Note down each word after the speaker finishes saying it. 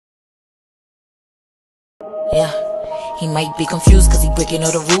Yeah, he might be confused cause he breaking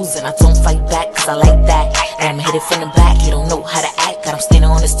all the rules, and I don't fight back cause I like that. And I'm hit it from the back, he don't know how to act. Got him standing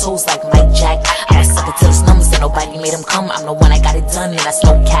on his toes like Mike Jack. I'm a sucker till his numbers and nobody made him come. I'm the one I got it done and that's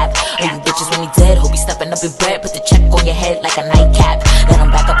no cap. All you bitches when he dead, hope he stepping up in bread. Put the check on your head like a nightcap. Then I'm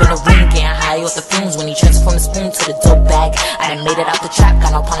back up in the room getting high off the fumes when he transformed the spoon to the dope bag. I done made it out the trap,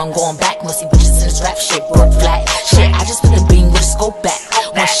 got no problem going back. Must see bitches in this rap shit broke flat. Shit, I just put the beam with a scope back.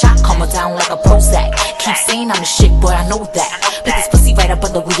 One shot, calm her down like a Prozac. Keep saying I'm the shit, boy, I know that. Put this pussy right up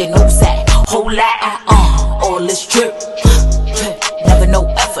under where your nose at. Whole lot, all this drip, never no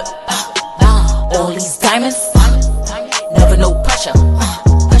effort. All these diamonds, never no pressure.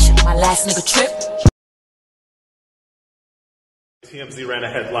 My last nigga trip. TMZ ran a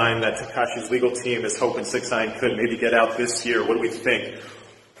headline that Tekashi's legal team is hoping 6IX9INE could maybe get out this year. What do we think?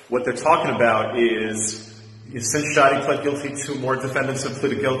 What they're talking about is since Shadi pled guilty, 2 more defendants have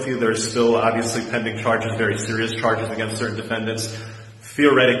pleaded guilty. There's still obviously pending charges, very serious charges against certain defendants.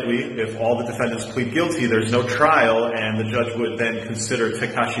 Theoretically, if all the defendants plead guilty, there's no trial, and the judge would then consider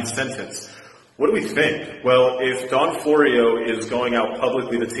Tekashi's sentence. What do we think? Well, if Don Florio is going out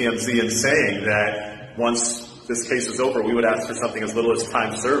publicly to TMZ and saying that once this case is over, we would ask for something as little as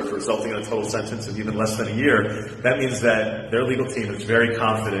time served, resulting in a total sentence of even less than a year, that means that their legal team is very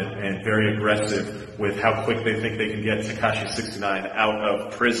confident and very aggressive with how quick they think they can get Tekashi 69 out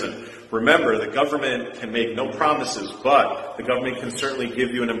of prison. Remember, the government can make no promises, but the government can certainly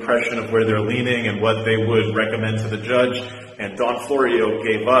give you an impression of where they're leaning and what they would recommend to the judge. And Don Florio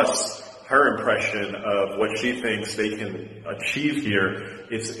gave us her impression of what she thinks they can achieve here.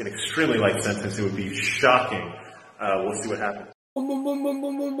 It's an extremely light sentence. It would be shocking. We'll see what happens. Boom, boom, boom, boom,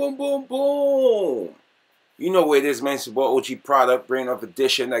 boom, boom, boom, boom, boom. You know where it is, man. It's your boy OG Product, bringing up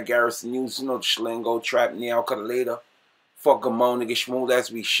edition, that Garrison News, you know, the Schlingo, Trap, Neal, Cut Later. Fuck them on, nigga, smooth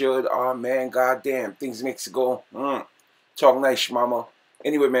as we should. Oh, man, goddamn. Things makes it go. Talk nice, mama.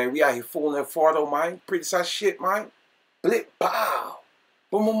 Anyway, man, we out here fooling that Fardo, man. Pretty size shit, man. Blip, pow.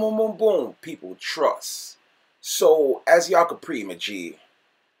 Boom, boom, boom, boom, boom. People trust. So, as y'all could pre, my G,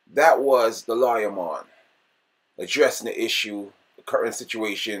 that was the lawyer man addressing the issue, the current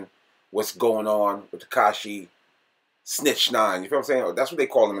situation, what's going on with Tekashi 6IX9INE. You feel what I'm saying? That's what they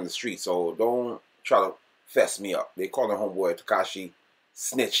call him in the street, so don't try to fess me up. They call him homeboy Tekashi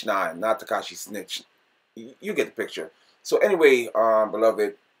 6IX9INE, not Tekashi Snitch. You get the picture. So anyway,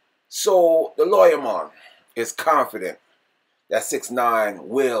 beloved, so the lawyer man is confident that 6IX9INE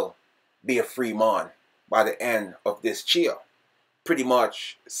will be a free man by the end of this year. Pretty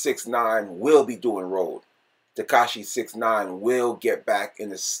much 6IX9INE will be doing road. Tekashi 6IX9INE will get back in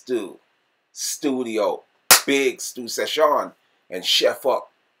the studio, big stew session, and chef up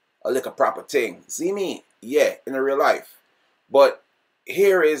a lick of proper thing. See me? Yeah, in the real life. But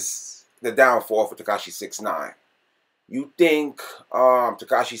here is the downfall for Tekashi 6IX9INE. You think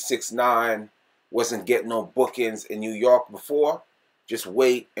Tekashi 6IX9INE wasn't getting no bookings in New York before? Just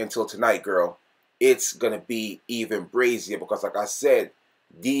wait until tonight, girl. It's going to be even brazier because, like I said,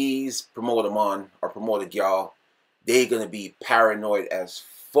 these promoter man or promoter y'all, they going to be paranoid as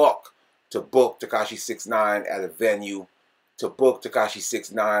fuck to book Tekashi 6IX9INE at a venue, to book Tekashi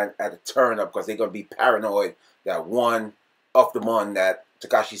 6IX9INE at a turn up, because they're going to be paranoid that one of the man that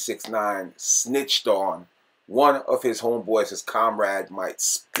Tekashi 6IX9INE snitched on, one of his homeboys, his comrade, might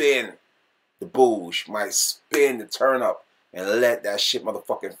spin the boosh, might spin the turn up and let that shit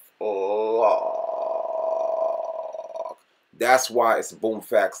motherfucking flog. That's why it's a boom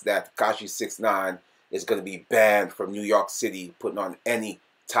facts that Tekashi 6IX9INE is going to be banned from New York City putting on any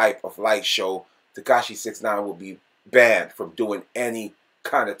type of light show. Tekashi 6IX9INE will be banned from doing any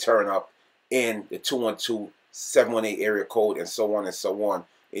kind of turn up in the 212-718 area code and so on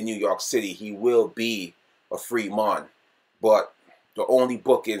in New York City. He will be a free man. But the only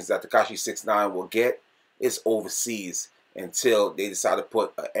bookings that Tekashi 6IX9INE will get is overseas until they decide to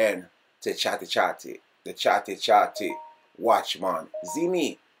put an end to chatty. The chatty. Watch, man. See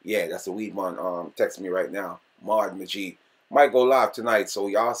me? Yeah, that's the weed, man. Text me right now. Mod Maji. Might go live tonight, so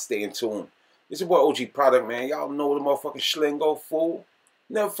y'all stay in tune. It's your boy OG Product, man. Y'all know the motherfucking Schlingo, fool.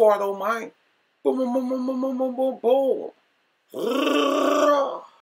 Never far, don't mind. Boom, boom, boom, boom, boom, boom, boom, boom, boom.